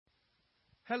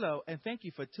Hello, and thank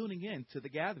you for tuning in to The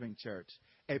Gathering Church,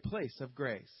 a place of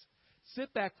grace.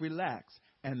 Sit back, relax,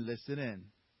 and listen in.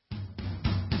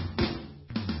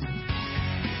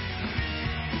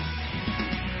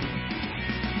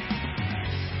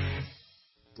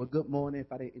 Well, good morning.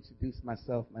 If I didn't introduce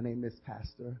myself, my name is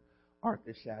Pastor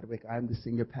Arthur Shadwick. I'm the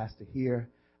senior pastor here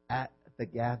at The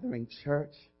Gathering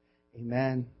Church.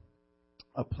 Amen.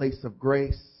 A place of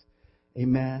grace.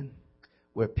 Amen.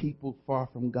 Where people far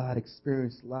from God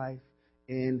experience life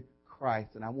in Christ.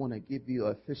 And I want to give you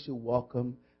an official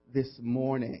welcome this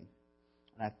morning.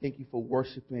 And I thank you for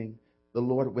worshiping the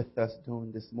Lord with us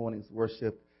during this morning's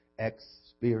worship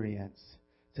experience.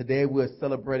 Today we're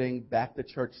celebrating Back to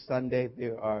Church Sunday.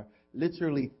 There are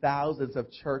literally thousands of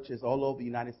churches all over the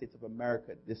United States of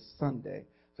America this Sunday,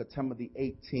 September the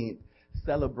 18th,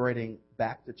 celebrating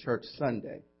Back to Church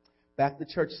Sunday. Back to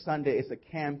Church Sunday is a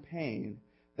campaign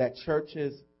that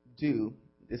churches do.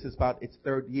 This is about its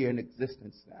third year in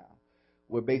existence now,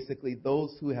 where basically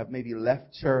those who have maybe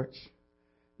left church,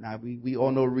 now we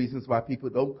all know reasons why people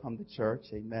don't come to church,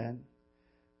 amen.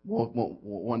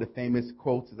 One of the famous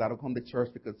quotes is, I don't come to church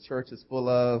because church is full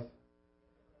of,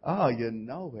 oh, you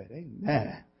know it,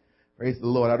 amen. Praise the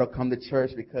Lord. I don't come to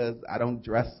church because I don't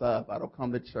dress up. I don't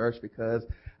come to church because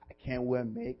I can't wear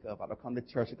makeup. I don't come to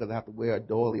church because I have to wear a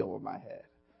doily over my head.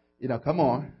 You know, come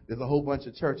on. There's a whole bunch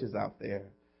of churches out there.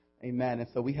 Amen. And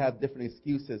so we have different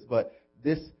excuses. But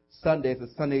this Sunday is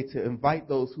a Sunday to invite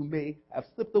those who may have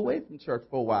slipped away from church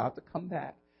for a while to come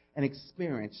back and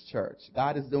experience church.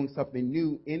 God is doing something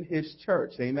new in His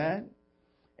church. Amen.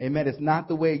 Amen. It's not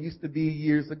the way it used to be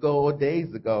years ago or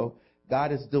days ago.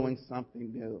 God is doing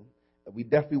something new. We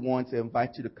definitely want to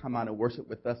invite you to come out and worship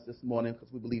with us this morning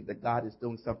because we believe that God is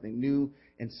doing something new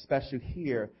and special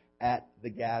here at the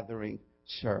Gathering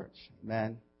Church.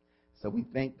 Amen. So we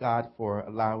thank God for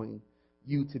allowing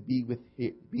you to be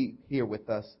here with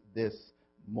us this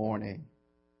morning.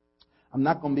 I'm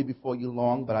not going to be before you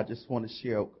long, but I just want to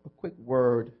share a quick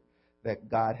word that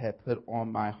God had put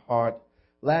on my heart.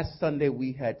 Last Sunday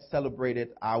we had celebrated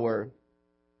our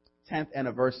 10th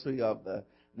anniversary of the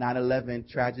 9/11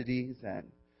 tragedies, and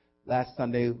last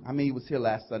Sunday, how many was here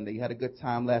last Sunday? You had a good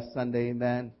time last Sunday,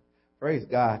 amen? Praise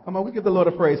God. Come on, we give the Lord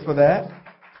a praise for that.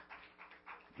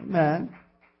 Amen.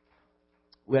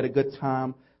 We had a good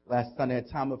time last Sunday, a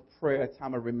time of prayer, a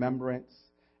time of remembrance.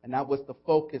 And that was the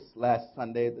focus last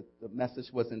Sunday. The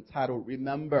message was entitled,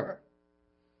 Remember.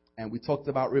 And we talked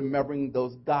about remembering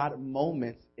those God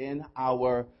moments in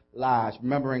our lives,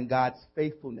 remembering God's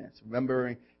faithfulness,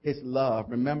 remembering His love,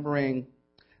 remembering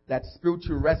that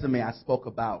spiritual resume I spoke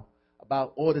about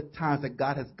all the times that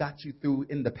God has got you through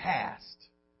in the past,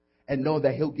 and know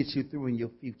that He'll get you through in your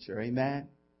future. Amen.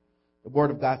 The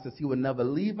Word of God says He will never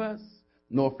leave us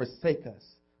nor forsake us,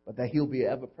 but that He'll be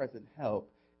ever-present help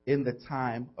in the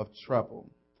time of trouble.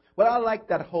 Well, I like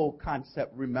that whole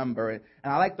concept, remember, and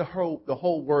I like the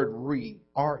whole word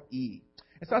R-E.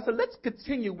 And so I said, let's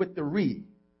continue with the re.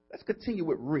 Let's continue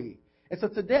with re. And so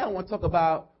today I want to talk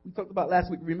about, we talked about last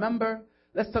week, remember.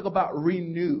 Let's talk about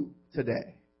renew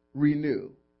today. Renew.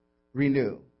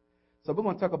 So we're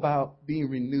going to talk about being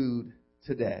renewed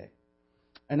today.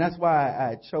 And that's why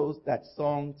I chose that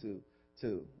song to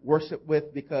worship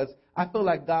with, because I feel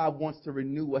like God wants to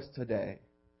renew us today.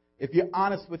 If you're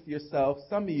honest with yourself,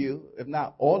 some of you, if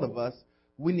not all of us,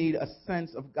 we need a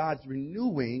sense of God's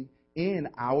renewing in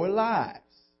our lives.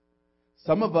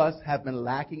 Some of us have been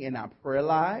lacking in our prayer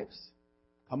lives.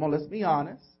 Come on, let's be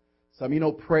honest. Some of you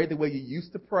don't pray the way you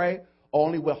used to pray.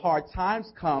 Only when hard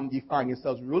times come, you find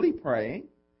yourselves really praying.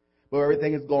 But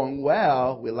everything is going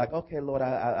well, we're like, okay, Lord,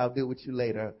 I'll deal with you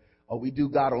later. Or we do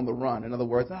God on the run. In other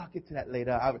words, I'll get to that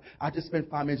later. I'll just spend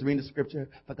 5 minutes reading the scripture.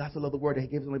 For God so loved the world that He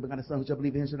gave His only begotten Son, who shall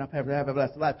believe in Him shall not perish but have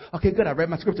everlasting life. Okay, good. I read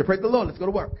my scripture. Praise the Lord. Let's go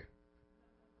to work.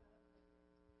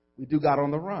 We do God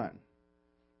on the run,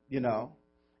 you know.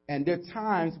 And there are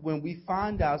times when we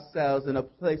find ourselves in a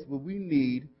place where we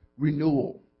need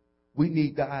renewal. We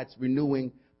need God's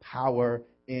renewing power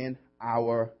in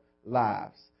our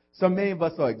lives. So many of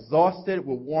us are exhausted.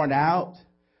 We're worn out.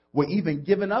 We're even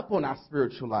giving up on our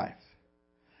spiritual life.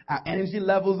 Our energy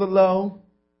levels are low.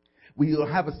 We don't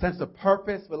have a sense of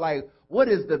purpose. We're like, what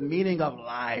is the meaning of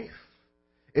life?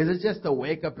 Is it just to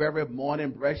wake up every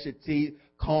morning, brush your teeth,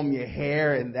 comb your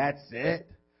hair, and that's it?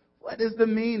 What is the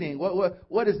meaning?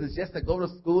 What is this? Just to go to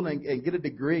school and get a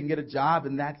degree and get a job,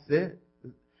 and that's it?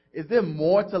 Is there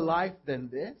more to life than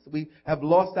this? We have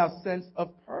lost our sense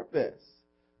of purpose.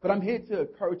 But I'm here to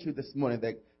encourage you this morning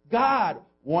that God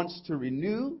wants to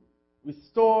renew,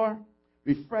 restore,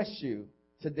 refresh you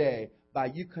today by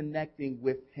you connecting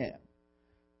with Him.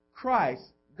 Christ,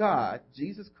 God,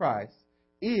 Jesus Christ,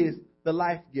 is the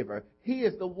life giver. He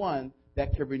is the one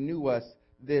that can renew us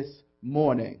this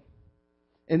morning.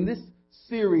 In this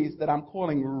series that I'm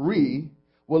calling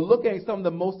we're looking at some of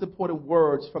the most important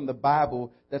words from the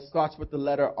Bible that starts with the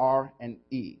letter R and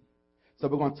E. So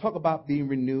we're going to talk about being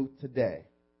renewed today.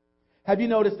 Have you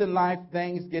noticed in life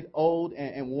things get old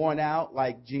and worn out,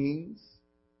 like jeans,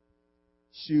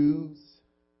 shoes?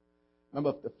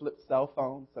 Remember the flip cell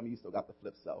phones? Some of you still got the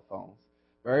flip cell phones.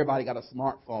 But everybody got a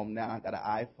smartphone now. Got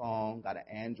an iPhone, got an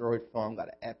Android phone, got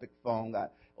an Epic phone,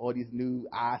 got all these new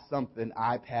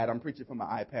iPad. I'm preaching from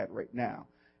my iPad right now.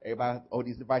 Everybody has all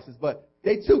these devices, but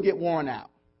they too get worn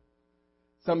out.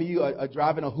 Some of you are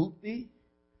driving a hoopty.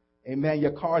 Amen.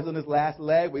 Your car's on its last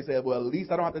leg. We said, well, at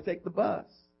least I don't have to take the bus.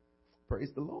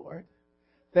 Praise the Lord.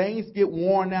 Things get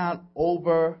worn out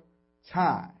over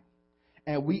time.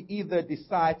 And we either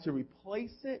decide to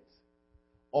replace it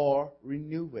or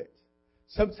renew it.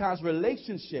 Sometimes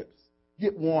relationships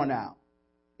get worn out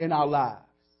in our lives.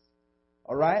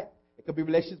 All right? It could be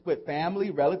relationships with family,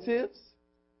 relatives.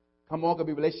 Come on, it could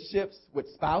be relationships with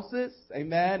spouses.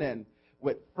 Amen. And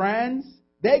with friends.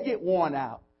 They get worn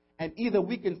out. And either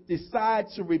we can decide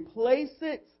to replace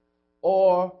it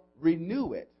or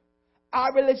renew it.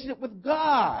 Our relationship with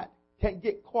God can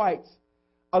get quite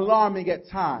alarming at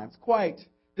times, quite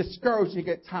discouraging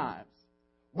at times.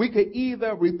 We could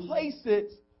either replace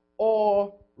it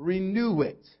or renew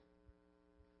it.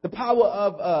 The power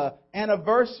of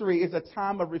anniversary is a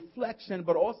time of reflection,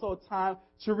 but also a time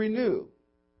to renew.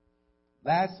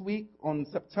 Last week on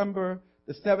September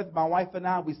the 7th, my wife and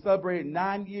I, we celebrated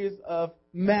 9 years of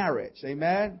marriage.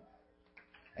 Amen?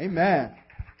 Amen.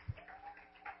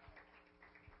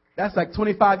 That's like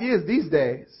 25 years these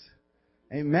days.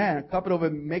 Amen. A couple of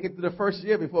them make it to the first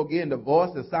year before getting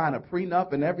divorced and sign a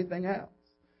prenup and everything else.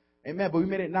 Amen. But we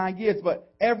made it 9 years.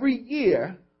 But every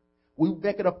year, we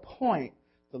make it a point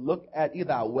to look at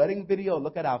either our wedding video or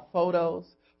look at our photos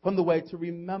from the way to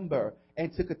remember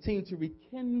and to continue to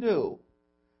rekindle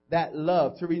that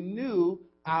love, to renew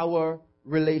our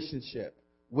relationship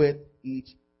with each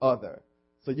other.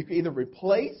 So you can either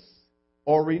replace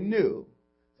or renew.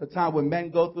 It's a time when men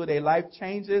go through their life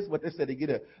changes. What they said,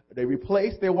 they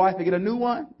replace their wife, they get a new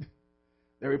one.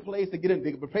 They replace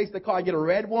the car, get a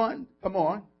red one. Come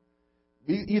on.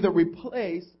 We either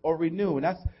replace or renew. And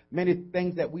that's many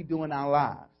things that we do in our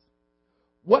lives.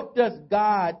 What does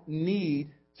God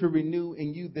need to renew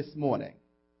in you this morning?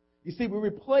 You see, we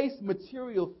replace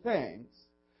material things,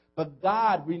 but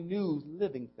God renews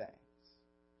living things.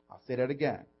 I'll say that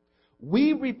again.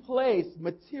 We replace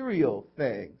material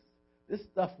things. This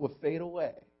stuff will fade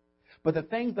away. But the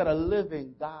things that are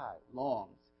living, God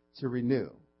longs to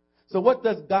renew. So what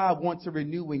does God want to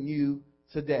renew in you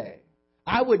today?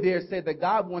 I would dare say that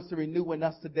God wants to renew in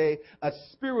us today a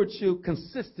spiritual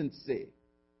consistency.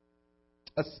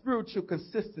 A spiritual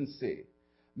consistency.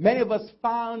 Many of us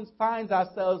find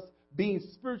ourselves being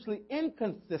spiritually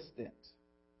inconsistent.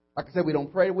 Like I said, we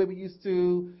don't pray the way we used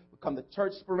to. We come to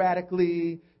church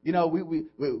sporadically. You know, we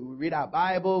read our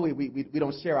Bible. We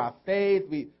don't share our faith.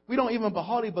 We don't even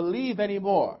wholly believe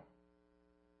anymore.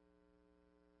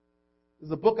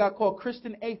 There's a book I call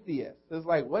Christian Atheist. It's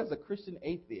like, what is a Christian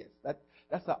atheist?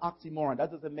 That's an oxymoron.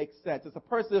 That doesn't make sense. It's a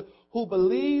person who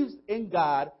believes in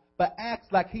God but acts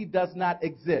like he does not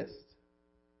exist.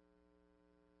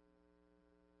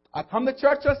 I come to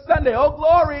church on Sunday. Oh,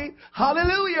 glory.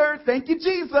 Hallelujah. Thank you,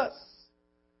 Jesus.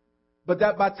 But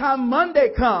that by the time Monday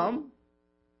comes,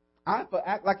 I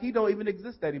act like he don't even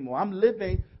exist anymore. I'm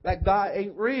living like God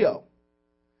ain't real.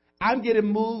 I'm getting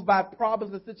moved by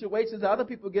problems and situations that other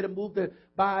people get moved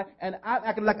by, and I'm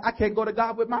acting like I can't go to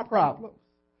God with my problems.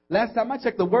 Last time I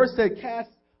checked, the word said, cast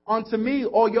onto me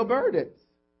all your burdens.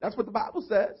 That's what the Bible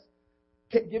says.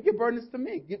 Give your burdens to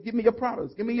me. Give me your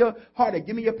problems. Give me your heartache.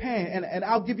 Give me your pain, and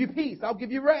I'll give you peace. I'll give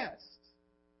you rest.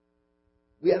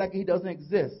 We act like he doesn't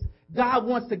exist. God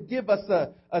wants to give us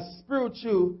a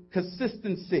spiritual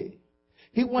consistency.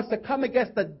 He wants to come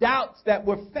against the doubts that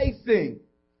we're facing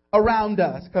around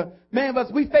us. Many of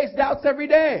us, we face doubts every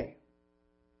day.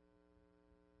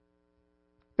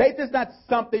 Faith is not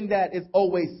something that is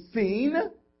always seen.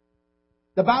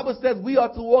 The Bible says we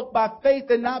ought to walk by faith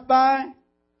and not by.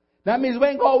 That means we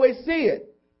ain't going to always see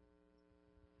it.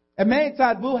 And many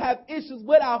times we'll have issues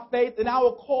with our faith, and that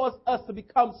will cause us to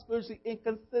become spiritually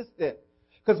inconsistent.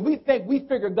 Because we think we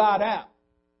figure God out.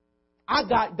 I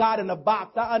got God in a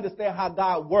box. I understand how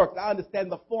God works. I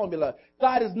understand the formula.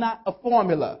 God is not a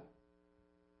formula.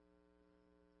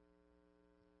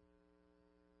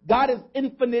 God is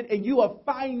infinite, and you are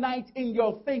finite in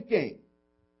your thinking.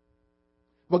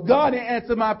 But God didn't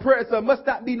answer my prayer, so it must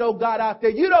not be no God out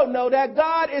there. You don't know that.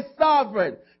 God is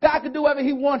sovereign. God can do whatever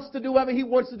he wants to do, whatever he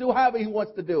wants to do, however he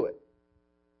wants to do it.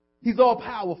 He's all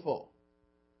powerful.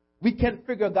 We can't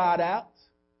figure God out.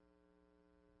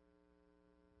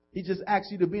 He just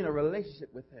asks you to be in a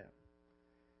relationship with him.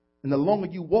 And the longer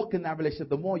you walk in that relationship,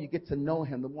 the more you get to know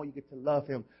him, the more you get to love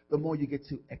him, the more you get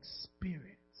to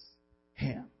experience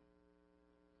him.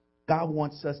 God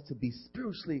wants us to be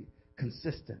spiritually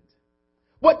consistent.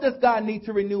 What does God need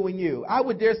to renew in you? I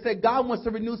would dare say God wants to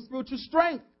renew spiritual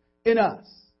strength in us.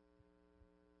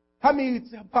 How many of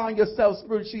you find yourself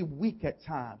spiritually weak at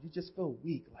times? You just feel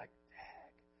weak, like,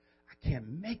 dang, I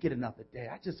can't make it another day.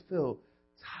 I just feel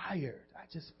tired. I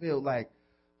just feel like,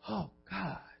 oh,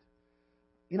 God.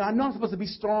 You know, I know I'm supposed to be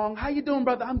strong. How you doing,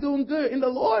 brother? I'm doing good in the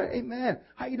Lord. Amen.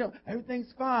 How you doing?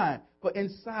 Everything's fine. But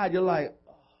inside, you're like,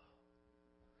 oh,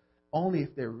 only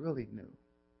if they're really new.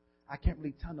 I can't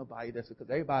really tell nobody this because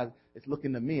everybody is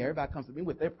looking to me. Everybody comes to me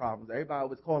with their problems. Everybody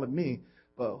always calling me.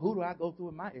 But who do I go through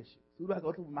with my issues? Who do I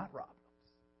go through with my problems?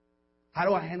 How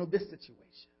do I handle this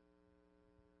situation?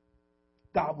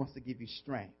 God wants to give you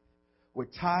strength. We're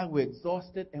tired, we're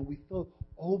exhausted, and we feel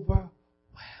overwhelmed.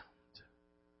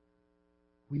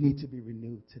 We need to be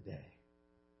renewed today.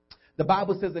 The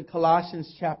Bible says in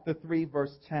Colossians chapter 3,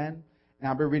 verse 10, and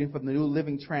I'll be reading from the New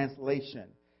Living Translation.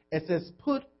 It says,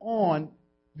 put on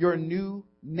your new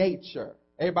nature.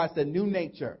 Everybody said new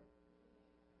nature.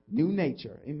 New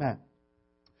nature. Amen.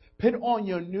 Put on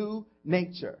your new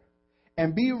nature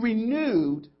and be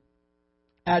renewed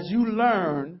as you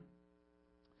learn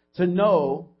to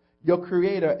know your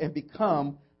Creator and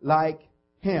become like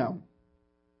him.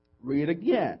 Read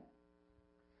again.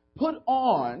 Put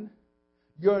on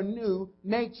your new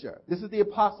nature. This is the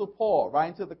Apostle Paul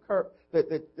writing to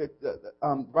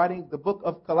writing the book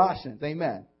of Colossians.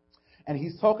 Amen. And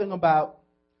he's talking about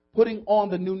putting on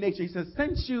the new nature. He says,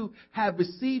 since you have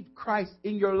received Christ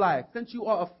in your life, since you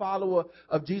are a follower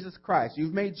of Jesus Christ,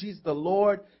 you've made Jesus the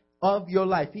Lord of your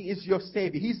life. He is your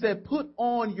Savior. He said, put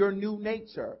on your new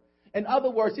nature. In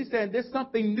other words, he's saying there's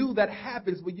something new that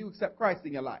happens when you accept Christ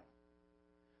in your life.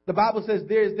 The Bible says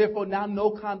there is therefore now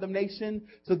no condemnation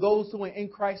to those who are in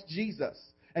Christ Jesus.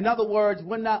 In other words,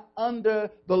 we're not under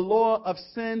the law of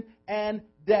sin and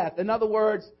death. In other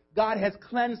words, God has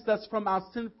cleansed us from our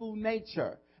sinful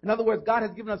nature. In other words, God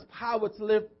has given us power to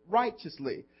live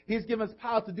righteously. He's given us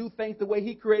power to do things the way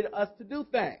he created us to do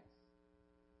things.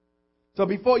 So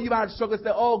before you might struggle and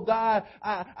say, oh, God,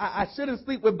 I shouldn't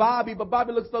sleep with Bobby, but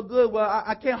Bobby looks so good. Well,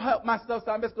 I can't help myself,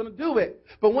 so I'm just going to do it.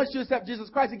 But once you accept Jesus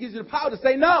Christ, he gives you the power to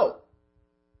say no.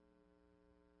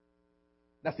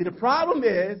 Now, see, the problem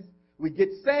is we get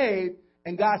saved,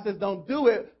 and God says don't do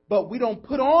it, but we don't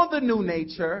put on the new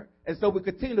nature, and so we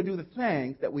continue to do the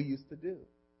things that we used to do.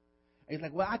 And he's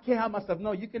like, well, I can't help myself.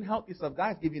 No, you can help yourself.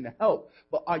 God's giving you the help,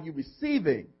 but are you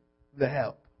receiving the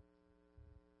help?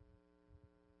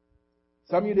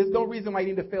 Some of you, there's no reason why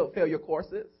you need to fail your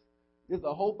courses. There's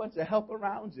a whole bunch of help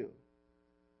around you.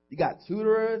 You got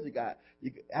tutors, you got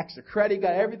extra credit, you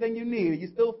got everything you need. You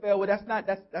still fail. Well, that's not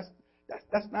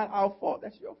our fault.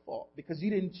 That's your fault because you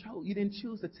didn't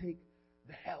choose to take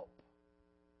the help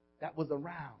that was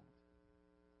around.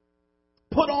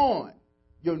 Put on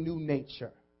your new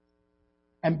nature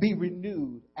and be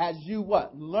renewed as you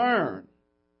what? Learn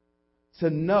to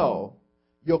know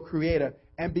your Creator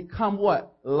and become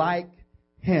what? Like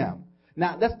him.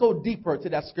 Now, let's go deeper to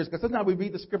that scripture because sometimes we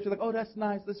read the scripture like, oh, that's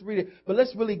nice, let's read it. But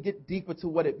let's really get deeper to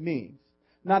what it means.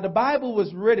 Now, the Bible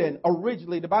was written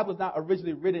originally, the Bible was not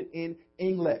originally written in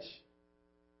English.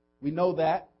 We know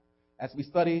that as we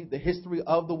study the history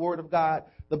of the Word of God.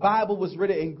 The Bible was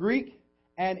written in Greek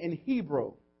and in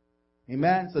Hebrew.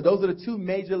 Amen. So those are the two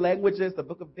major languages. The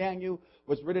book of Daniel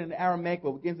was written in Aramaic,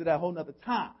 but we'll get into that a whole nother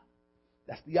time.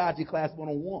 That's Theology Class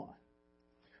 101.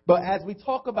 But as we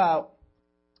talk about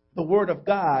the Word of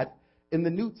God in the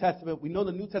New Testament, we know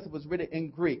the New Testament was written in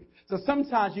Greek. So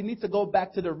sometimes you need to go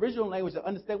back to the original language to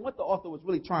understand what the author was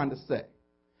really trying to say.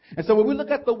 And so when we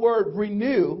look at the word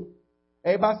renew,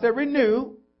 everybody say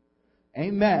renew.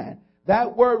 Amen.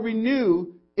 That word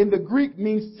renew in the Greek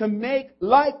means to make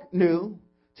like new,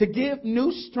 to give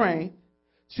new strength,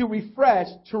 to refresh,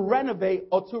 to renovate,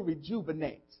 or to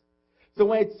rejuvenate. So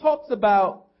when it talks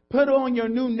about put on your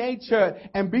new nature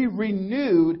and be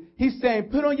renewed, he's saying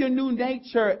put on your new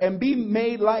nature and be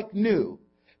made like new.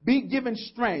 Be given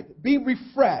strength. Be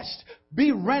refreshed.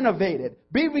 Be renovated.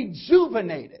 Be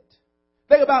rejuvenated.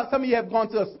 Think about some of you have gone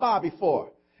to a spa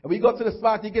before. And when you go to the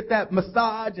spa, you get that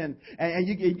massage and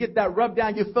you get that rub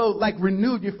down. You feel like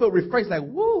renewed. You feel refreshed. Like,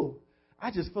 woo,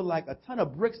 I just feel like a ton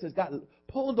of bricks just got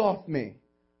pulled off me.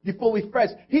 Be fully fresh.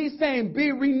 He's saying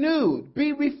be renewed,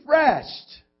 be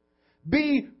refreshed,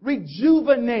 be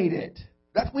rejuvenated.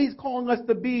 That's what he's calling us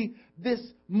to be this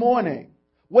morning.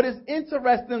 What is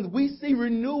interesting is we see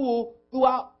renewal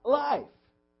throughout life.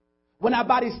 When our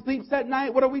body sleeps at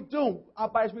night, what are we doing? Our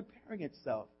body's repairing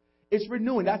itself. It's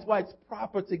renewing. That's why it's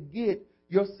proper to get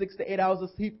your 6 to 8 hours of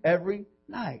sleep every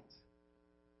night.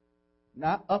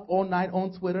 Not up all night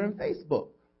on Twitter and Facebook.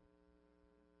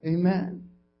 Amen.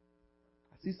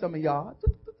 I see some of y'all.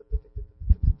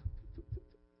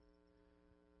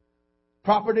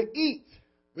 Proper to eat.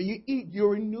 When you eat,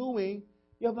 you're renewing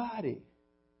your body.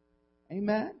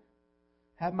 Amen.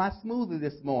 Have my smoothie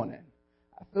this morning.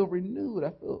 I feel renewed.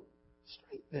 I feel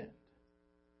strengthened.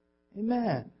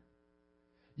 Amen.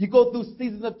 You go through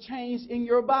seasons of change in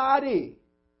your body.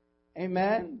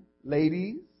 Amen.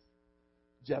 Ladies,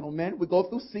 gentlemen, we go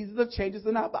through seasons of changes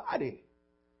in our body.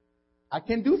 I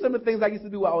can do some of the things I used to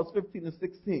do when I was 15 and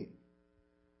 16.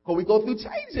 But we go through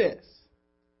changes.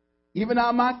 Even now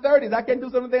in my 30s, I can do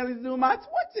some of the things I used to do in my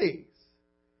 20s.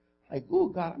 Like, oh,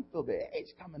 God, I'm feeling the age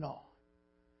coming on.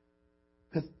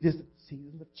 Because there's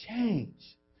seasons of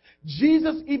change.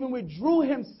 Jesus even withdrew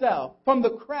himself from the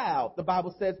crowd, the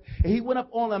Bible says, and he went up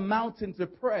on a mountain to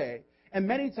pray. And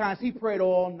many times he prayed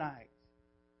all night.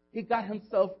 He got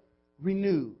himself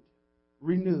renewed.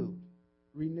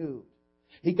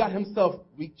 He got himself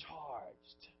recharged.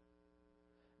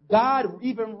 God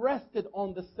even rested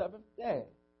on the seventh day.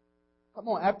 Come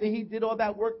on, after he did all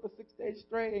that work for 6 days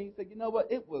straight, and he said, you know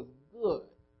what, it was good.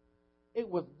 It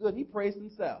was good. He praised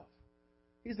himself.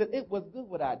 He said, it was good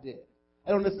what I did.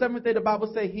 And on the seventh day, the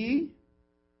Bible says he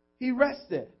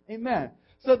rested. Amen.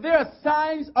 So there are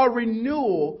signs of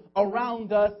renewal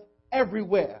around us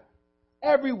everywhere.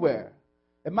 Everywhere.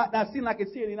 It might not seem like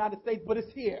it's here in the United States, but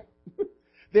it's here.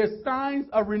 There's signs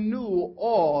of renewal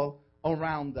all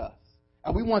around us.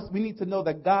 And we need to know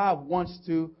that God wants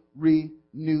to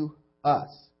renew us.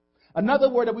 Another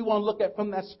word that we want to look at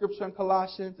from that scripture in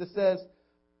Colossians, it says,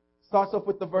 starts off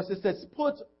with the verse, it says,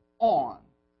 put on.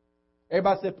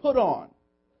 Everybody said, put on.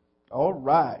 All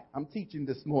right. I'm teaching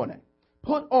this morning.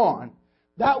 Put on.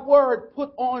 That word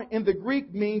put on in the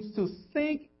Greek means to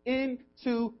sink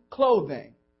into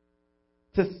clothing.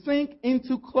 To sink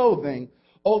into clothing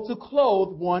or to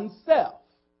clothe oneself.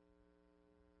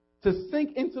 To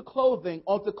sink into clothing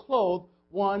or to clothe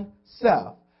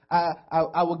oneself.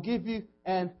 I will give you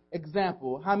an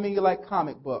example. How many of you like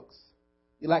comic books?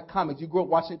 You like comics. You grew up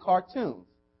watching cartoons.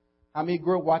 How many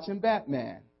grew up watching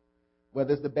Batman?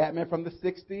 Whether it's the Batman from the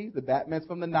 60s, the Batman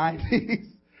from the 90s,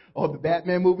 or the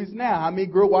Batman movies now. How many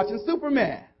grew up watching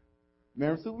Superman?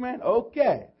 Remember Superman?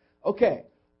 Okay.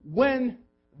 When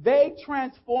they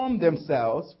transformed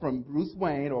themselves from Bruce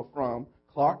Wayne or from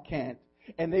Clark Kent,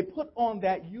 and they put on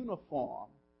that uniform,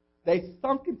 they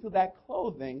sunk into that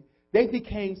clothing, they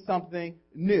became something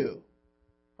new.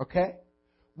 Okay?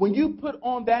 When you put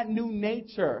on that new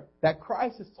nature that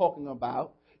Christ is talking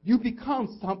about, you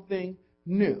become something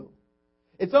new.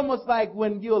 It's almost like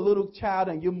when you're a little child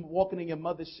and you're walking in your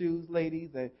mother's shoes,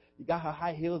 ladies, and you got her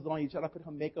high heels on, you try to put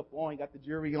her makeup on, you got the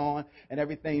jewelry on and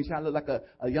everything. You try to look like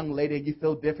a young lady and you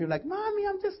feel different. You're like, Mommy,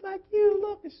 I'm just like you.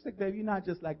 Look. And she's like, baby, you're not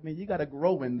just like me. You got to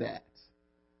grow in that.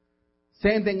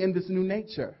 Same thing in this new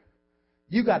nature.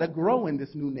 You got to grow in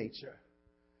this new nature.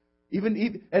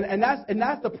 And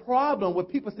that's the problem when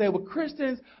people say, well,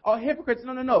 Christians are hypocrites.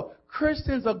 No.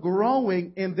 Christians are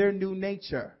growing in their new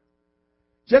nature.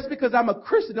 Just because I'm a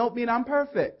Christian don't mean I'm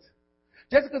perfect.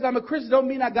 Just because I'm a Christian don't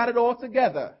mean I got it all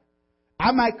together.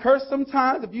 I might curse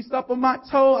sometimes. If you step on my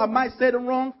toe, I might say the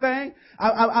wrong thing.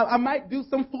 I might do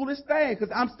some foolish thing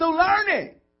because I'm still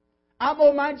learning. I'm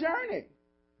on my journey.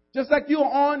 Just like you're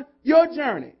on your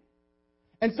journey.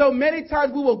 And so many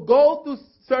times we will go through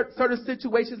certain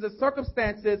situations and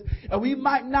circumstances, and we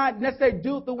might not necessarily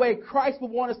do it the way Christ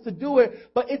would want us to do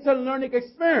it, but it's a learning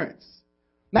experience.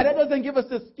 Now, that doesn't give us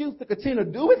the excuse to continue to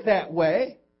do it that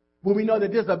way, when we know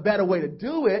that there's a better way to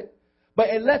do it, but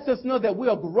it lets us know that we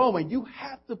are growing. You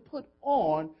have to put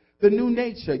on the new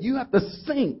nature. You have to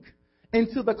sink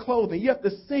into the clothing. You have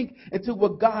to sink into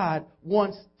what God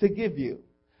wants to give you.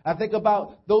 I think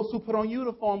about those who put on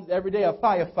uniforms every day, a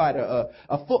firefighter,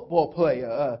 a football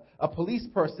player, a police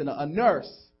person, a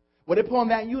nurse. When they put on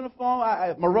that uniform,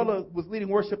 Marilla was leading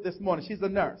worship this morning. She's a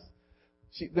nurse.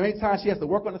 Many times she has to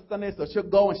work on a Sunday, so she'll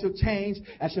go and she'll change,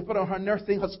 and she'll put on her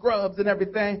nursing, her scrubs and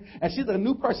everything. And she's a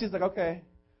new person. She's like, okay,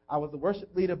 I was a worship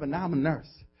leader, but now I'm a nurse.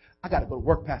 I got to go to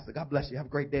work, Pastor. God bless you. Have a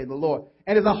great day in the Lord.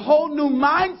 And there's a whole new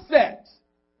mindset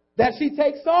that she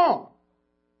takes on.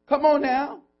 Come on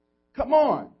now. Come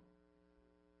on.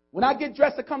 When I get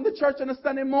dressed to come to church on a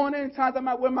Sunday morning, times I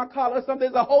might wear my collar or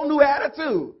something, there's a whole new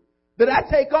attitude that I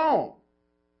take on.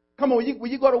 Come on,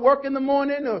 when you go to work in the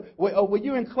morning or when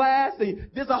you're in class,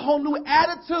 there's a whole new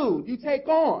attitude you take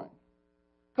on.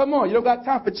 Come on, you don't got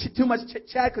time for too much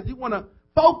chit-chat because you want to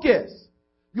focus.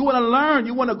 You want to learn.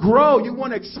 You want to grow. You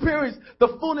want to experience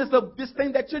the fullness of this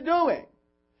thing that you're doing.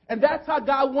 And that's how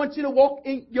God wants you to walk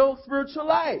in your spiritual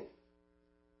life.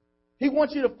 He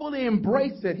wants you to fully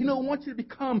embrace it. He don't want you to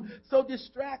become so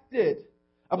distracted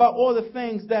about all the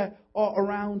things that are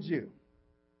around you.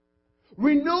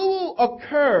 Renewal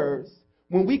occurs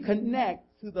when we connect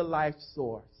to the life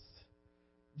source.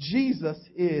 Jesus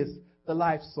is the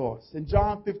life source. In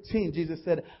John 15, Jesus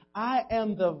said, I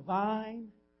am the vine,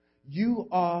 you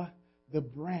are the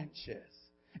branches.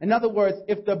 In other words,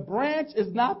 if the branch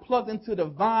is not plugged into the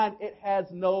vine, it has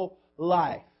no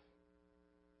life.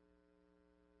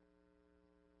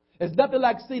 It's nothing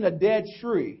like seeing a dead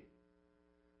tree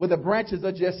where the branches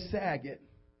are just sagging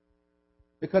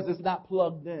because it's not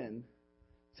plugged in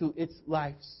to its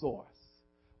life source,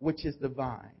 which is the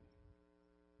vine.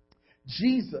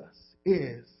 Jesus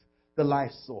is the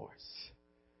life source.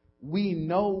 We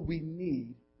know we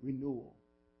need renewal.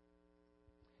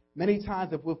 Many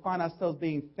times if we find ourselves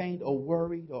being faint or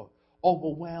worried or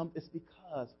overwhelmed, it's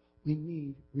because we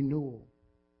need renewal.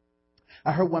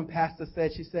 I heard one pastor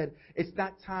said, she said, it's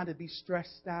not time to be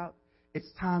stressed out. It's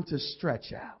time to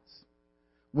stretch out.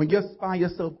 When you find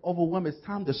yourself overwhelmed, it's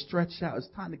time to stretch out. It's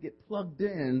time to get plugged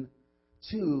in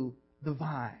to the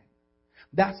vine.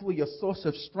 That's where your source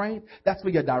of strength, that's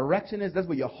where your direction is, that's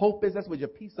where your hope is, that's where your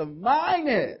peace of mind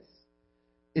is.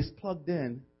 It's plugged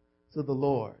in to the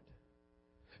Lord.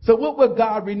 So what will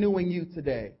God renew in you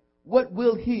today? What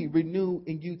will He renew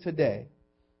in you today?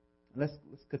 Let's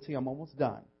continue. I'm almost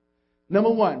done.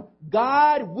 Number one,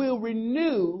 God will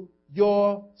renew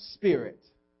your spirit.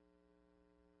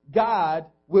 God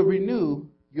will renew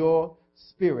your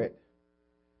spirit.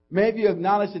 Maybe you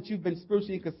acknowledge that you've been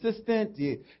spiritually inconsistent.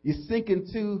 You sink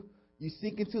into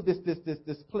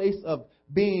this place of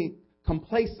being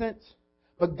complacent.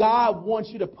 But God wants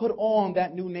you to put on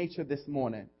that new nature this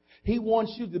morning. He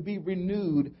wants you to be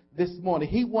renewed this morning.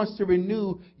 He wants to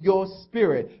renew your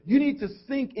spirit. You need to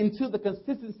sink into the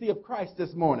consistency of Christ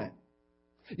this morning.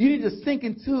 You need to sink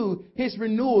into His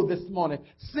renewal this morning.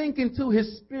 Sink into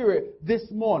His spirit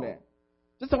this morning.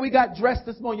 Just so we got dressed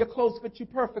this morning, your clothes fit you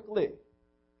perfectly.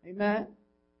 Amen.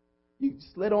 You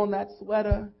slid on that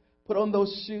sweater, put on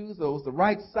those shoes. It was the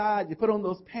right size. You put on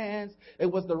those pants. It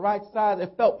was the right size.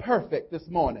 It felt perfect this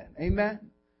morning. Amen.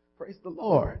 Praise the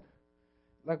Lord.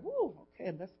 Like, whoa,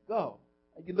 okay, let's go.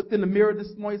 You looked in the mirror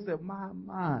this morning and said,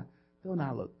 my, don't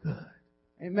I look good?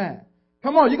 Amen.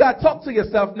 Come on, you got to talk to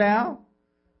yourself now.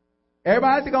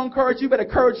 Everybody's going to encourage you. You better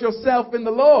encourage yourself in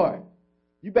the Lord.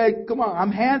 You better, come on,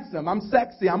 I'm handsome, I'm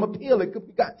sexy, I'm appealing.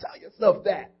 You got to tell yourself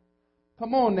that.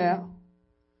 Come on now.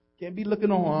 Can't be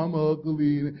looking on, I'm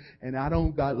ugly, and I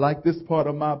don't got like this part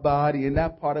of my body and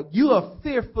that part of... You are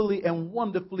fearfully and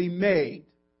wonderfully made.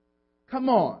 Come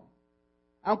on.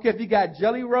 I don't care if you got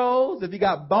jelly rolls, if you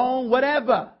got bone,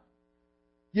 whatever.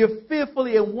 You're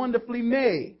fearfully and wonderfully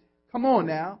made. Come on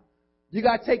now. You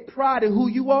got to take pride in who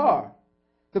you are.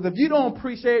 Because if you don't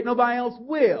appreciate it, nobody else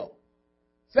will.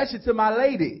 Especially to my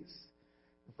ladies.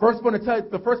 The first one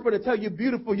to tell you you're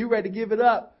beautiful, you're ready to give it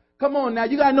up. Come on now.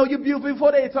 You got to know you're beautiful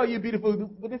before they tell you you're beautiful.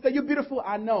 When they say you're beautiful,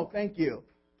 I know. Thank you.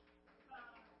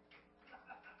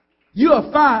 You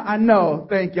are fine. I know.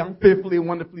 Thank you. I'm fearfully and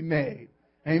wonderfully made.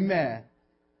 Amen.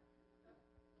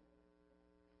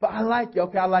 But I like you.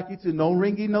 Okay, I like you too. No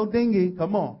ringy, no dingy.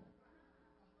 Come on.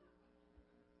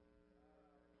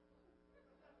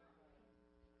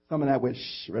 Some of that went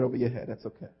right over your head. That's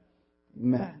okay.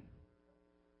 Amen.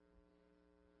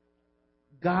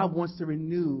 God wants to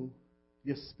renew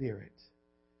your spirit.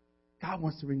 God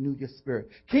wants to renew your spirit.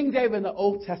 King David in the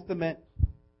Old Testament,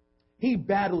 he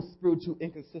battled spiritual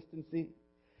inconsistency.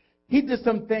 He did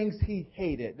some things he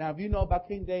hated. Now, if you know about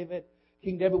King David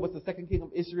was the second king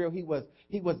of Israel. He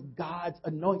was God's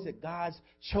anointed, God's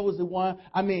chosen one.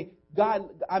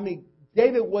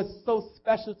 David was so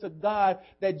special to God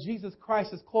that Jesus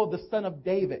Christ is called the Son of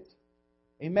David.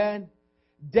 Amen.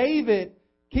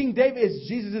 King David is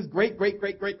Jesus' great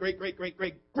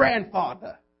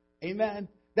grandfather. Amen.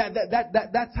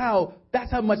 That's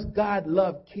how much God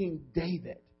loved King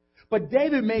David. But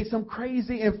David made some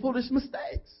crazy and foolish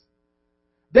mistakes.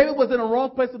 David was in the wrong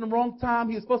place at the wrong time.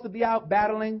 He was supposed to be out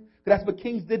battling. That's what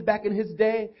kings did back in his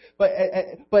day. But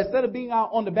instead of being out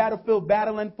on the battlefield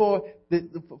battling for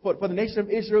the nation of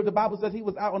Israel, the Bible says he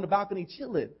was out on the balcony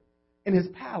chilling in his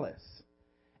palace.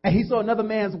 And he saw another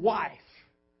man's wife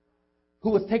who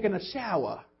was taking a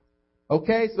shower.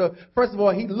 Okay, so first of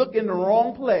all, he looked in the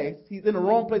wrong place. He's in the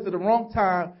wrong place at the wrong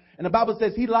time. And the Bible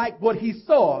says he liked what he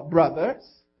saw, brothers.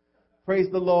 Praise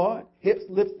the Lord. Hips,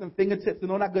 lips, and fingertips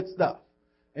and all that good stuff.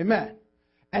 Amen.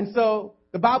 And so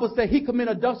the Bible said he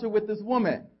committed adultery with this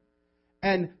woman.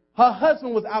 And her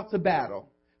husband was out to battle.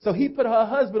 So he put her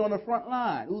husband on the front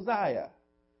line, Uzziah.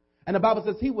 And the Bible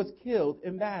says he was killed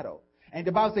in battle. And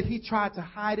the Bible says he tried to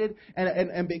hide it.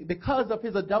 And because of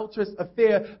his adulterous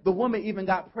affair, the woman even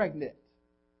got pregnant.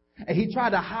 And he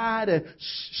tried to hide and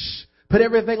put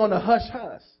everything on the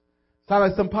hush-hush. Sound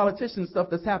like some politician stuff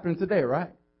that's happening today, right?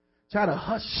 Try to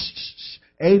hush.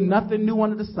 Ain't nothing new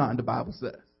under the sun, the Bible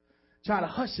says. Try to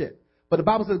hush it. But the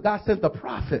Bible says God sent the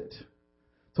prophet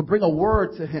to bring a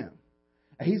word to him.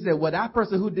 And he said, well, that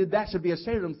person who did that should be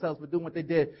ashamed of themselves for doing what they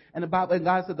did. And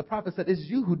God said, the prophet said, it's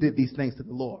you who did these things to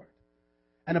the Lord.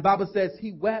 And the Bible says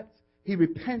he wept, he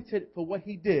repented for what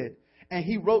he did, and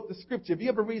he wrote the scripture. If you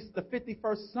ever read the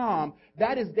 51st Psalm,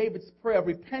 that is David's prayer of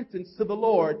repentance to the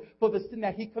Lord for the sin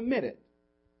that he committed.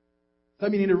 Some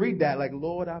of you need to read that like,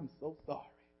 Lord, I'm so sorry.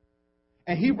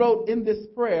 And he wrote in this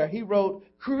prayer, he wrote,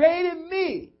 create in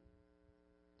me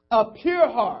a pure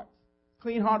heart.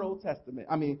 Clean heart, Old Testament.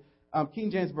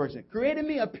 King James Version. Create in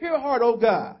me a pure heart, O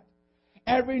God,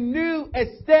 and renew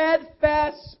a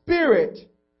steadfast spirit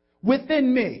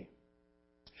within me.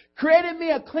 Create in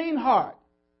me a clean heart.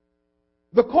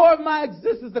 The core of my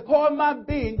existence, the core of my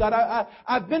being, God,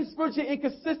 I've been spiritually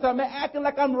inconsistent. I'm acting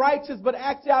like I'm righteous, but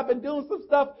actually I've been doing some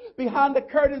stuff behind the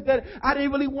curtains that I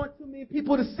didn't really want too many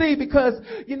people to see because,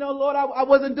 Lord, I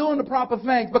wasn't doing the proper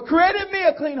things. But create in me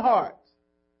a clean heart.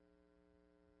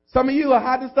 Some of you are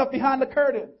hiding stuff behind the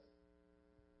curtains.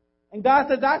 And God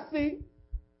says, I see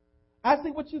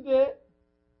what you did.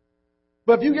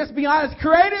 But if you just be honest,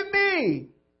 create in me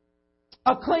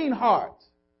a clean heart.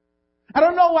 I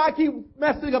don't know why I keep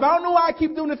messing up. I don't know why I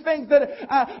keep doing the things that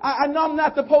I know I'm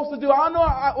not supposed to do. I don't know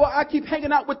why I keep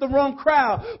hanging out with the wrong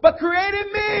crowd. But create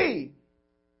in me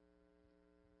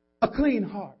a clean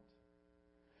heart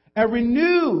and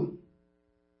renew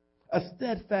a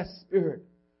steadfast spirit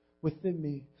within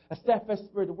me. A steadfast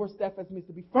spirit, the word steadfast means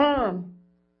to be firm,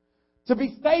 to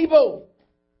be stable,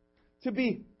 to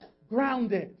be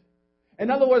grounded.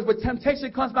 In other words, when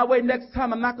temptation comes my way next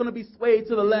time, I'm not going to be swayed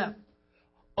to the left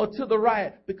or to the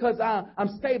right because I'm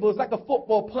stable. It's like a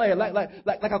football player, like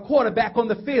a quarterback on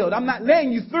the field. I'm not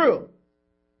laying you through.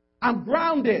 I'm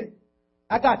grounded.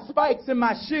 I got spikes in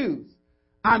my shoes.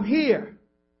 I'm here.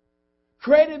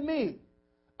 Create in me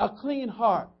a clean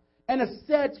heart and a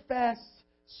steadfast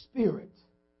spirit,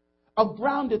 a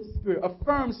grounded spirit, a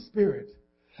firm spirit,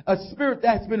 a spirit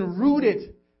that's been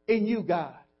rooted in you,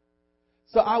 God.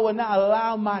 So I will not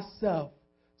allow myself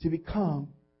to become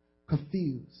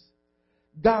confused.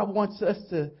 God wants us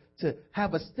to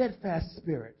have a steadfast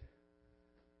spirit.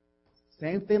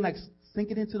 Same thing like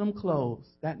sinking into them clothes,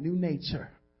 that new nature.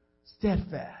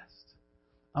 Steadfast,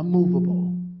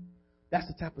 unmovable. That's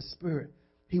the type of spirit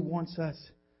He wants us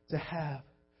to have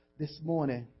this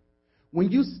morning. When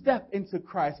you step into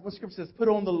Christ, what Scripture says, put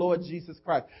on the Lord Jesus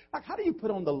Christ. Like, how do you put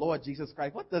on the Lord Jesus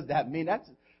Christ? What does that mean? That's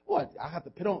what? I have to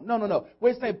put on? No.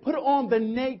 We're saying put on the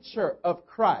nature of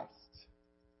Christ.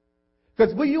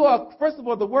 Because when you are, first of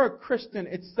all, the word Christian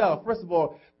itself, first of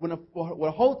all, when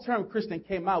the whole term Christian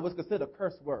came out, it was considered a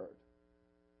curse word.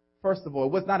 First of all,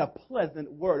 it was not a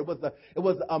pleasant word. It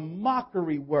was a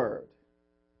mockery word.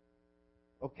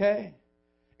 Okay?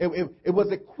 It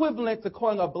was equivalent to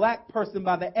calling a black person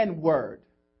by the N-word.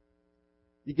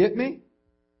 You get me?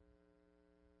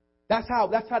 That's how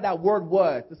that word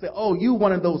was. To say, oh, you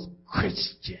one of those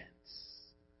Christians.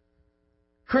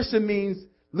 Christian means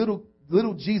little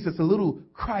Jesus, a little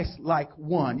Christ-like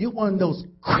one. You're one of those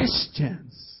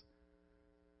Christians.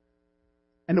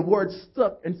 And the word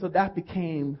stuck, and so that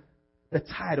became the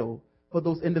title for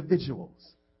those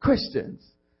individuals. Christians.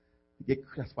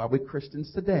 That's why we're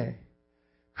Christians today.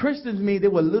 Christians mean they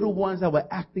were little ones that were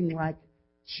acting like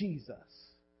Jesus.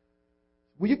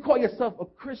 When you call yourself a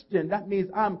Christian, that means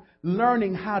I'm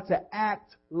learning how to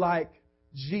act like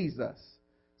Jesus.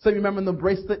 So you remember the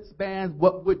bracelets bands,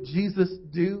 what would Jesus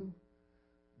do?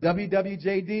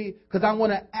 WWJD, because I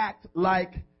want to act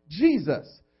like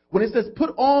Jesus. When it says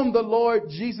put on the Lord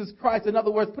Jesus Christ, in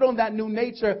other words, put on that new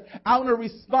nature, I want to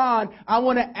respond. I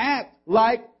want to act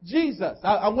like Jesus.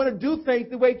 I want to do things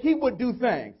the way He would do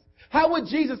things. How would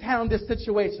Jesus handle this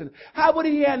situation? How would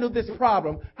He handle this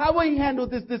problem? How would He handle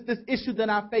this issue that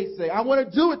I'm facing? I want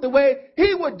to do it the way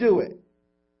He would do it.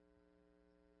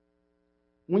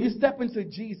 When you step into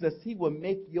Jesus, He will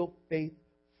make your faith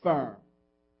firm.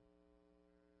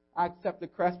 I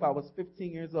accepted Christ when I was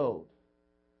 15 years old.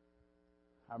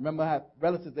 I remember how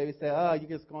relatives, they would say, oh,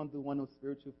 you're just going through one of those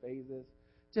spiritual phases.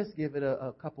 Just give it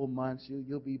a couple months.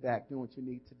 You'll be back doing what you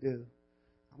need to do.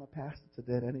 I'm a pastor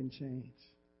today. That didn't change.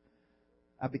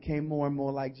 I became more and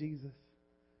more like Jesus.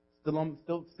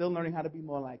 Still learning how to be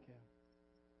more like Him.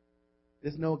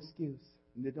 There's no excuse.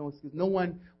 There's no excuse. No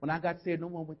one, when I got saved, no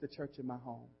one went to church in my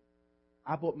home.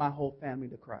 I brought my whole family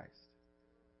to Christ.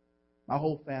 My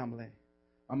whole family.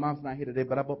 My mom's not here today,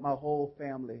 but I brought my whole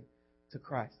family to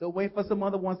Christ. Still waiting for some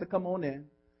other ones to come on in,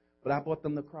 but I brought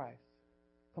them to Christ.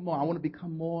 Come on, I want to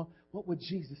become more. What would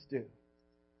Jesus do?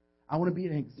 I want to be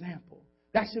an example.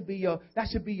 That should be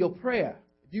your prayer.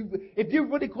 If you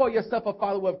really call yourself a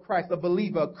follower of Christ, a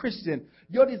believer, a Christian,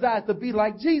 your desire is to be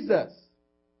like Jesus.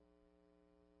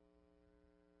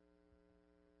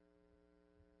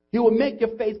 He will make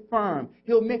your faith firm.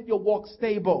 He'll make your walk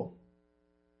stable.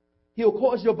 He'll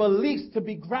cause your beliefs to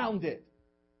be grounded.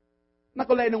 I'm not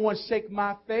going to let anyone shake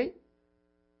my faith.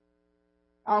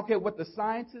 I don't care what the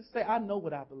scientists say. I know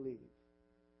what I believe.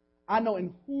 I know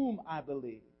in whom I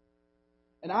believe.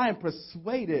 And I am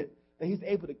persuaded that He's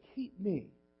able to keep me.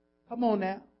 Come on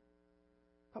now.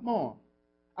 Come on.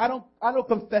 I don't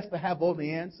confess to have all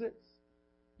the answers.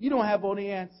 You don't have all the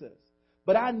answers.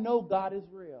 But I know God is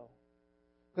real.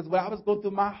 Because when I was going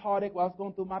through my heartache, when I was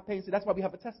going through my pain, see, that's why we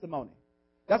have a testimony.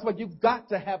 That's why you've got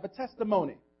to have a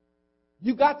testimony.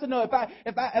 You got to know, if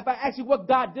I ask you what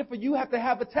God did for you, you have to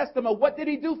have a testimony. What did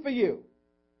He do for you?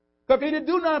 Because if He didn't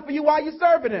do nothing for you, why are you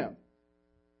serving Him?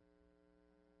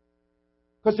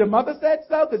 Because your mother said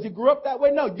so? Because you grew up that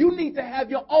way? No, you need to have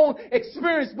your own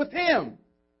experience with Him.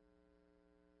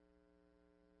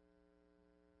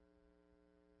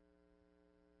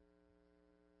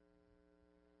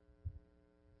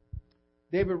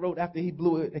 David wrote after he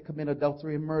blew it and committed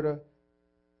adultery and murder,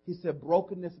 he said,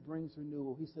 brokenness brings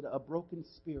renewal. He said, a broken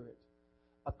spirit,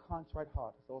 a contrite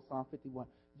heart. So Psalm 51,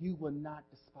 you will not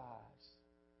despise.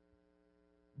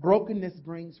 Brokenness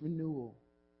brings renewal.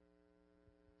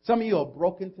 Some of you are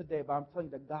broken today, but I'm telling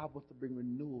you that God wants to bring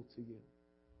renewal to you.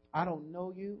 I don't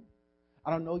know you. I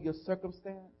don't know your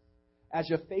circumstance. As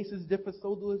your faces differ,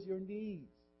 so do as your needs.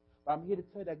 But I'm here to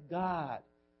tell you that God,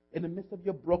 in the midst of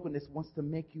your brokenness, wants to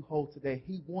make you whole today.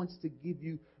 He wants to give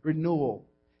you renewal.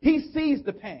 He sees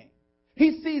the pain.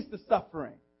 He sees the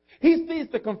suffering. He sees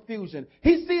the confusion.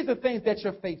 He sees the things that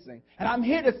you're facing. And I'm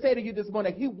here to say to you this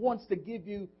morning, He wants to give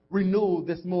you renewal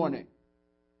this morning.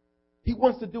 He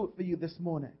wants to do it for you this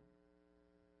morning.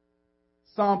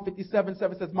 Psalm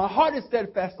 57:7 says, my heart is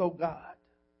steadfast, O God.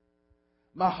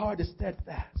 My heart is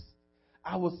steadfast.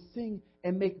 I will sing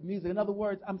and make music. In other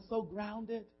words, I'm so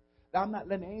grounded that I'm not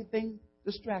letting anything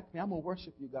distract me. I'm going to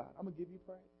worship you, God. I'm going to give you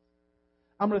praise.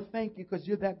 I'm going to thank you because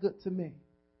you're that good to me.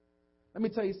 Let me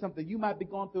tell you something. You might be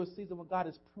going through a season where God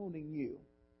is pruning you.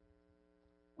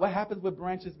 What happens when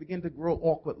branches begin to grow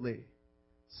awkwardly?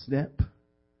 Snip.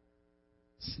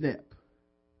 Snip.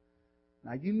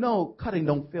 Now, you know cutting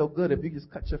don't feel good if you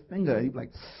just cut your finger and you're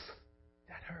like,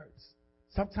 that hurts.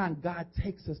 Sometimes God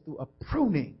takes us through a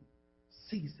pruning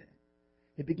season.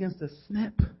 It begins to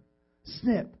snip,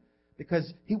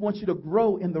 because He wants you to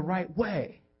grow in the right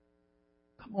way.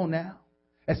 Come on now.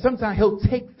 And sometimes He'll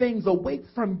take things away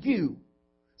from you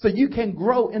so you can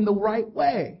grow in the right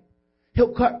way.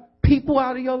 He'll cut people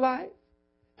out of your life.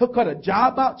 He'll cut a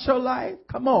job out your life.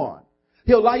 Come on.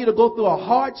 He'll allow you to go through a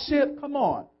hardship. Come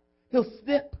on. He'll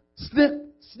snip.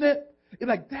 You're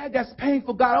like, Dad, that's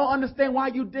painful. God, I don't understand why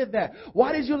you did that.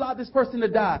 Why did you allow this person to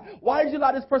die? Why did you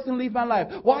allow this person to leave my life?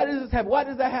 Why does this happen? Why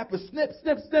does that happen?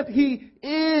 Snip. He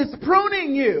is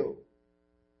pruning you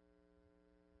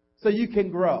so you can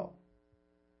grow.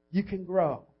 You can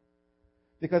grow.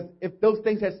 Because if those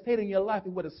things had stayed in your life,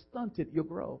 it would have stunted your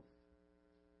growth.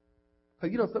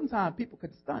 Because, sometimes people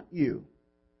can stunt you.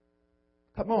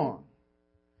 Come on.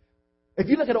 If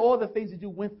you look at all the things that you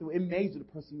went through, it made you the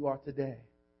person you are today.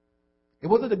 It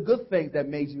wasn't the good things that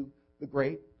made you the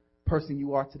great person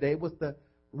you are today. It was the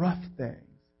rough things.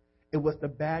 It was the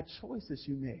bad choices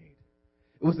you made.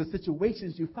 It was the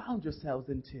situations you found yourselves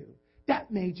into.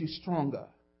 That made you stronger.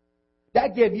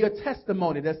 That gave you a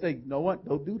testimony that said, you know what?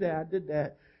 Don't do that. I did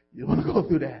that. You don't want to go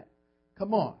through that.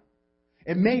 Come on.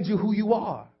 It made you who you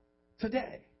are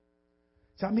today.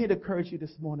 So I'm here to encourage you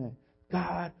this morning.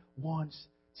 God wants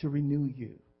to renew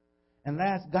you. And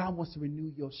last, God wants to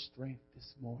renew your strength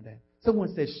this morning.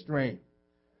 Someone said strength.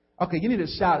 Okay, you need to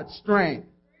shout it, strength.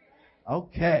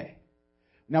 Okay.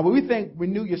 Now, when we think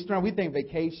renew your strength, we think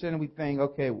vacation. We think,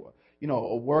 okay,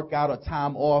 a workout or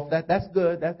time off. That's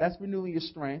good. That's renewing your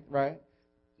strength, right?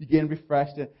 You're getting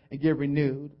refreshed and get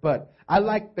renewed. But I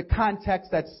like the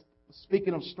context that's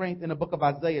speaking of strength in the book of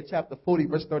Isaiah, chapter 40,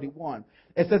 verse 31.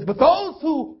 It says, but those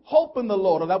who hope in the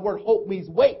Lord, or that word hope means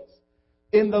wait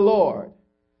in the Lord,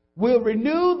 will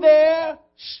renew their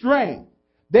strength.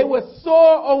 They will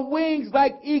soar on wings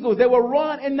like eagles. They will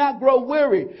run and not grow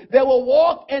weary. They will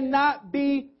walk and not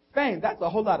be faint. That's a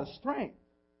whole lot of strength.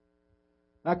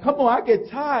 Now, come on, I get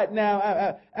tired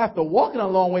now after walking a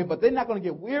long way, but they're not going to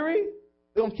get weary.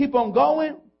 They're going to keep on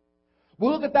going. We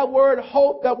look at that word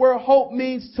hope. That word hope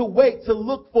means to wait, to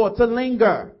look for, to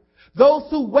linger. Those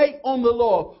who wait on the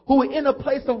Lord, who are in a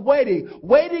place of waiting.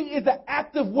 Waiting is an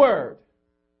active word.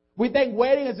 We think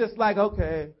waiting is just like,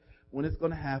 okay, when it's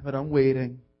going to happen, I'm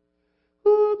waiting.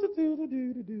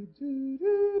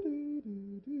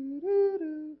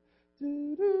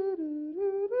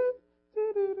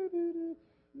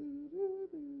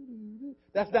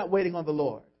 That's not waiting on the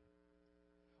Lord.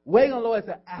 Waiting on the Lord is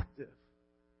an active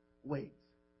wait.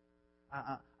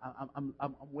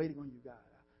 I'm waiting on you, God.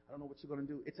 I don't know what you're going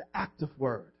to do. It's an active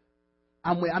word.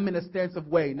 I'm in a stance of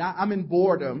wait. Now I'm in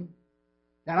boredom.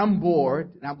 And I'm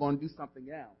bored, and I'm going to do something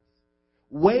else.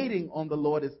 Waiting on the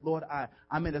Lord is, Lord,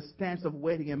 I'm in a stance of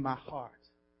waiting in my heart.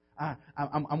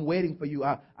 I'm waiting for you.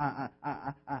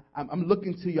 I'm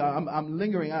looking to you. I'm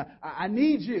lingering. I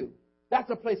need you.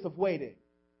 That's a place of waiting.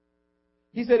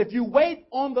 He said, if you wait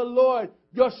on the Lord,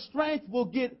 your strength will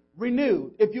get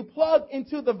renewed. If you plug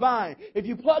into the vine, if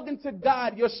you plug into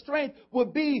God, your strength will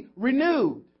be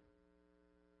renewed.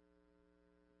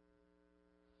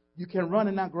 You can run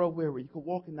and not grow weary. You can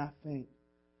walk and not faint.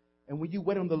 And when you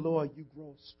wait on the Lord, you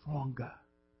grow stronger.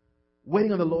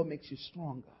 Waiting on the Lord makes you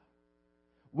stronger.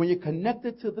 When you're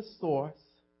connected to the source,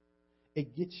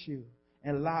 it gets you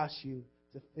and allows you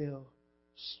to feel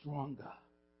stronger.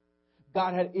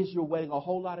 God had Israel waiting a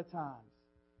whole lot of times.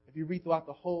 If you read throughout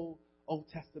the whole Old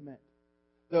Testament,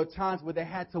 there are times where they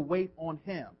had to wait on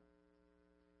Him.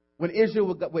 When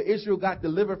Israel got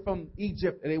delivered from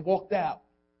Egypt and they walked out,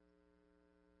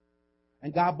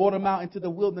 and God brought them out into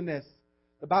the wilderness.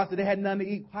 The Bible said they had nothing to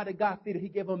eat. How did God feed them? He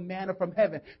gave them manna from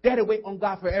heaven. They had to wait on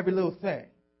God for every little thing.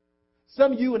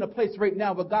 Some of you in a place right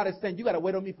now where God is saying, you got to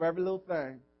wait on me for every little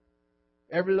thing.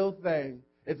 Every little thing.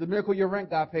 It's a miracle your rent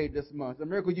got paid this month. It's a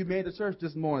miracle you made the church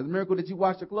this morning. It's a miracle that you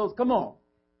washed your clothes. Come on.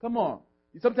 Come on.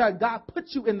 Sometimes God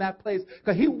puts you in that place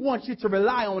because He wants you to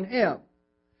rely on Him.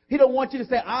 He don't want you to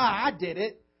say, I did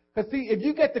it. Because see, if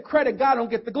you get the credit, God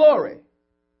don't get the glory.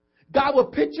 God will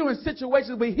put you in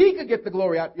situations where He could get the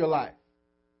glory out of your life.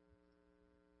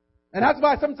 And that's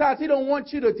why sometimes He don't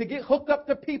want you to get hooked up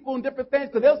to people and different things.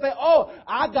 Because they'll say, oh,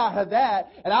 I got her that.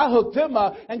 And I hooked him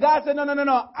up. And God said,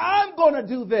 no. I'm going to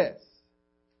do this.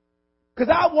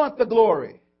 Because I want the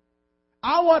glory.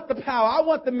 I want the power. I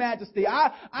want the majesty.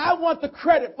 I want the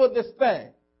credit for this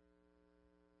thing.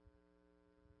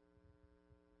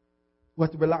 We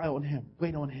have to rely on Him.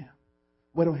 Wait on Him.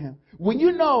 Wait on Him. When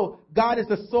you know God is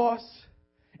the source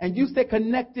and you stay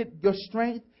connected, your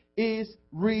strength is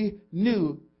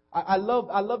renewed. I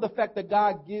love the fact that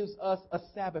God gives us a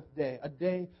Sabbath day, a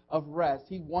day of rest.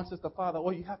 He wants us to follow.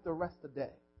 Oh, you have to rest a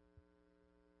day.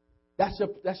 That's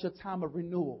your time of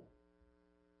renewal.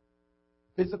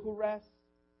 Physical rest,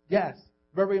 yes,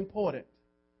 very important.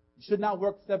 You should not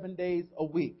work 7 days a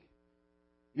week.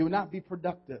 You will not be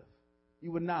productive.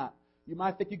 You will not. You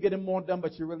might think you're getting more done,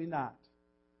 but you're really not.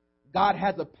 God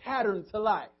has a pattern to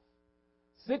life.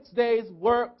 6 days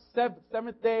work,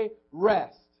 seventh day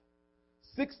rest.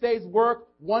 6 days work,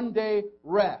 1 day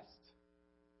rest.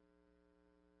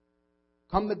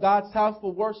 Come to God's house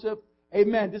for worship.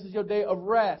 Amen. This is your day of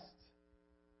rest.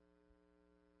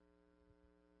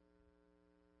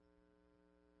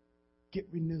 Get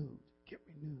renewed. Get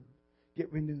renewed.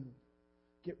 Get renewed.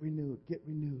 Get renewed. Get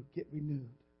renewed. Get renewed.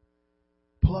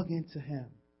 Plug into Him.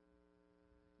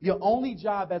 Your only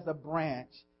job as a branch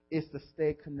is to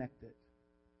stay connected.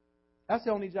 That's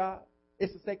your only job.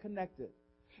 Is to stay connected.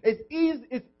 It's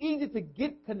easy to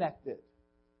get connected,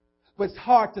 but it's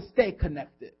hard to stay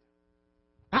connected.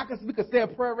 We could say a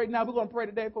prayer right now. We're going to pray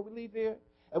today before we leave here,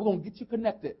 and we're going to get you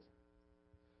connected.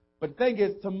 But the thing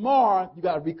is, tomorrow you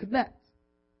got to reconnect,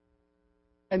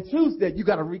 and Tuesday you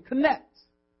got to reconnect,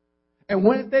 and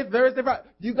Wednesday, Thursday, Friday,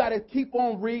 you got to keep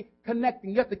on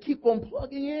reconnecting. You have to keep on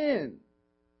plugging in.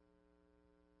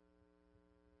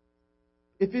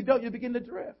 If you don't, you begin to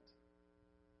drift.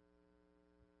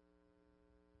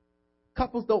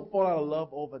 Couples don't fall out of love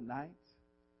overnight.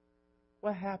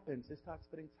 What happens? They start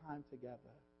spending time together.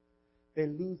 They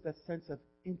lose that sense of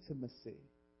intimacy.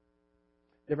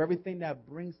 That everything that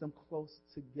brings them close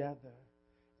together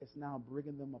is now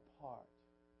bringing them apart.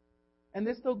 And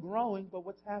they're still growing, but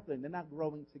what's happening? They're not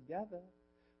growing together.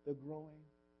 They're growing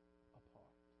apart.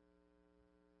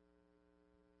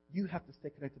 You have to stay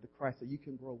connected to Christ so you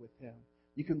can grow with Him.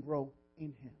 You can grow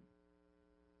in Him.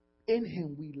 In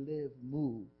Him we live,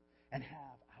 move, and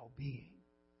have our being.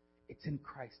 It's in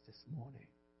Christ this morning.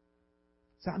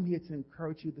 So I'm here to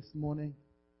encourage you this morning.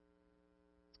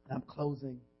 And I'm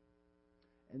closing.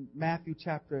 In Matthew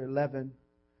chapter 11,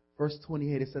 verse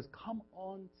 28, it says, "Come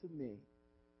on to me.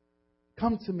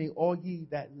 Come to me, all ye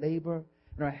that labor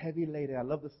and are heavy laden." I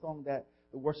love the song that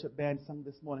the worship band sung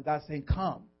this morning. God's saying,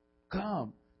 come,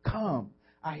 come, come.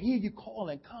 I hear you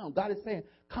calling, come. God is saying,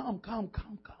 come, come,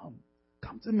 come, come.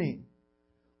 Come to me,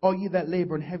 all ye that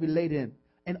labor and heavy laden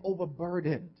and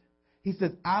overburdened. He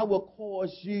says, I will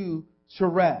cause you to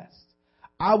rest.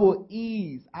 I will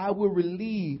ease, I will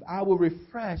relieve, I will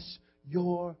refresh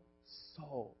your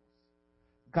souls.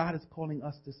 God is calling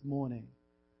us this morning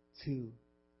to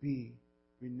be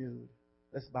renewed.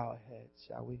 Let's bow our heads,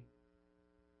 shall we?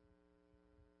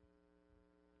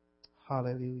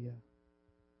 Hallelujah.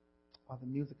 While the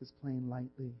music is playing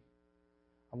lightly,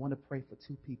 I want to pray for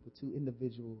two people, two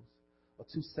individuals, or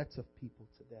two sets of people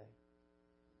today.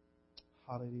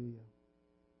 Hallelujah.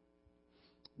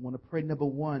 I want to pray, number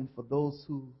one, for those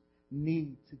who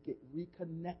need to get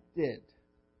reconnected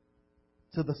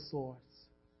to the source.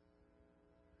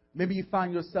 Maybe you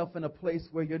find yourself in a place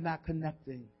where you're not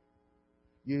connecting.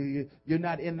 You're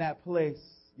not in that place.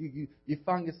 You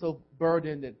find yourself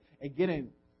burdened and getting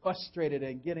frustrated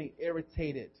and getting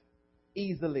irritated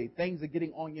easily. Things are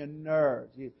getting on your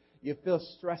nerves. You feel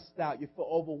stressed out. You feel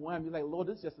overwhelmed. You're like, Lord,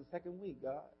 this is just the second week,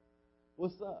 God.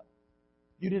 What's up?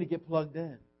 You need to get plugged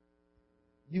in.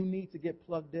 You need to get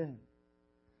plugged in.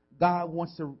 God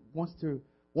wants you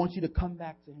to come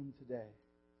back to Him today.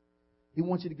 He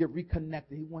wants you to get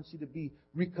reconnected. He wants you to be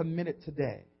recommitted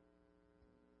today.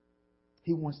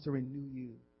 He wants to renew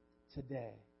you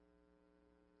today.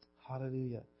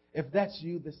 Hallelujah. If that's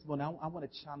you this morning, I want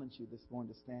to challenge you this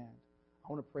morning to stand.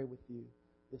 I want to pray with you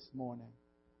this morning.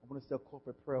 I want to say a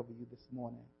corporate prayer over you this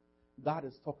morning. God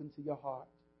is talking to your heart.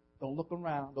 Don't look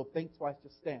around. Don't think twice.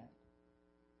 Just stand.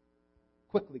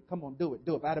 Quickly. Come on, do it.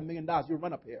 Do it. If I had $1 million, you'll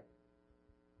run up here.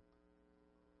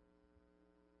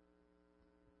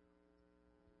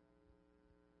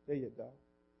 There you go.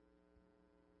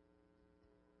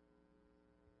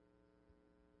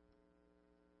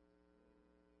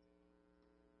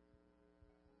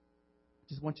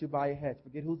 Just want you to bow your heads.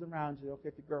 Forget who's around you. Okay,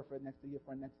 if your girlfriend next to you, your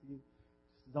friend next to you.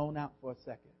 Just zone out for a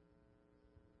second.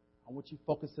 I want you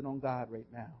focusing on God right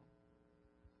now.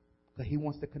 Because He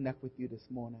wants to connect with you this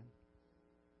morning.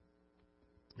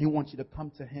 He wants you to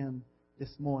come to Him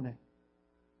this morning.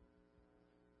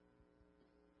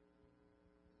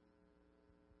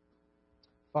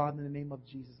 Father, in the name of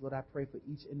Jesus, Lord, I pray for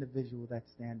each individual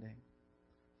that's standing.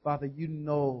 Father, you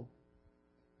know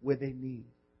where they need,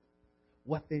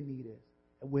 what they need is,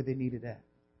 and where they need it at.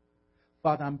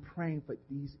 Father, I'm praying for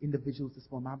these individuals this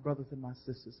morning, my brothers and my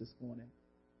sisters this morning.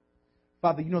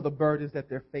 Father, you know the burdens that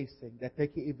they're facing, that they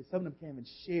can't even, some of them can't even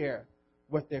share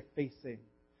what they're facing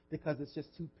because it's just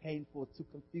too painful, too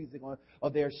confusing, or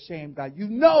they're ashamed, God. You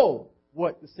know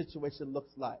what the situation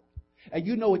looks like. And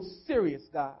you know it's serious,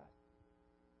 God.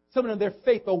 Some of them, their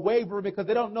faith are wavering because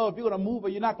they don't know if you're going to move or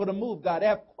you're not going to move, God. They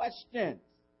have questions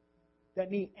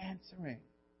that need answering.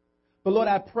 But Lord,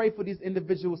 I pray for these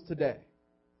individuals today.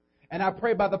 And I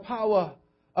pray by the power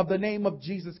of the name of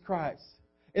Jesus Christ,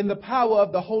 in the power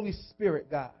of the Holy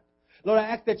Spirit, God. Lord, I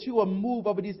ask that you will move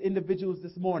over these individuals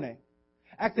this morning.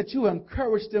 I ask that you will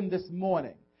encourage them this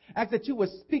morning. I ask that you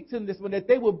will speak to them this morning, that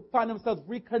they will find themselves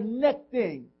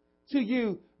reconnecting to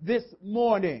you this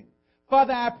morning.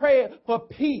 Father, I pray for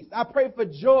peace. I pray for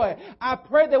joy. I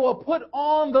pray they will put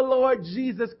on the Lord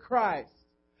Jesus Christ.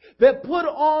 That put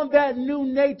on that new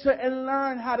nature and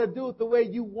learn how to do it the way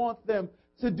you want them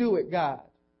to do it, God.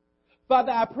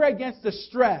 Father, I pray against the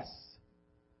stress,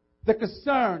 the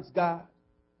concerns, God.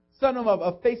 Some of them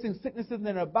are facing sicknesses in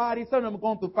their body. Some of them are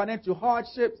going through financial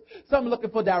hardships. Some are looking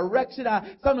for direction.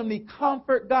 Some of them need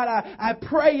comfort. God, I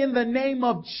pray in the name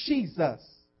of Jesus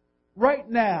right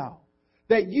now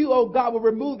that you, oh God, will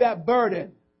remove that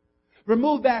burden,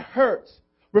 remove that hurt,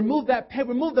 remove that pain,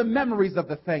 remove the memories of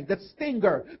the thing, the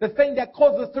stinger, the thing that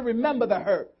causes us to remember the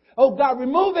hurt. Oh God,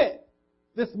 remove it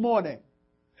this morning.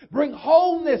 Bring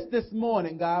wholeness this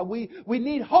morning, God. We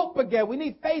need hope again. We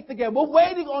need faith again. We're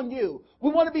waiting on you. We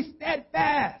want to be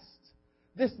steadfast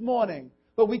this morning,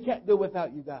 but we can't do it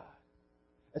without you, God.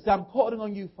 And so I'm calling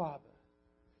on you, Father.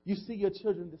 You see your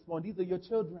children this morning. These are your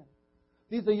children.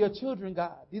 These are your children,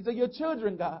 God. These are your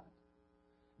children, God.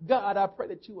 God, I pray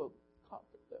that you will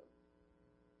comfort them.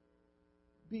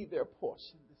 Be their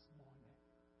portion this morning.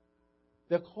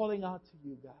 They're calling out to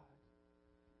you, God.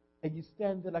 And you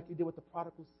stand there like you did with the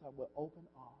prodigal son with open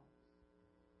arms,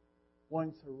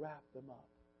 wanting to wrap them up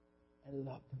and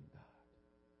love them, God.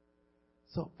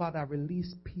 So, Father, I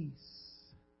release peace.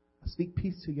 I speak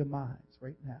peace to your minds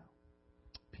right now.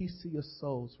 Peace to your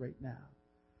souls right now.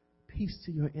 Peace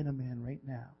to your inner man right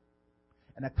now.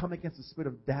 And I come against the spirit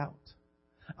of doubt.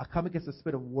 I come against the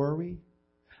spirit of worry.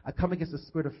 I come against the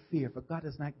spirit of fear. For God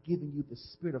has not given you the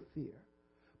spirit of fear,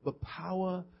 but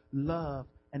power, love,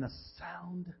 and a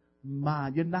sound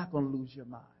mind. You're not going to lose your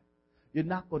mind. You're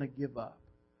not going to give up.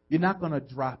 You're not going to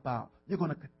drop out. You're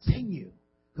going to continue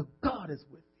because God is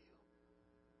with you.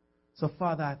 So,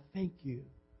 Father, I thank you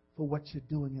for what you're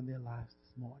doing in their lives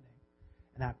this morning.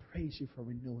 And I praise you for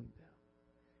renewing them.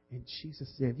 In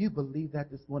Jesus' name. If you believe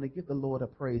that this morning, give the Lord a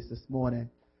praise this morning.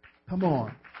 Come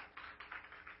on.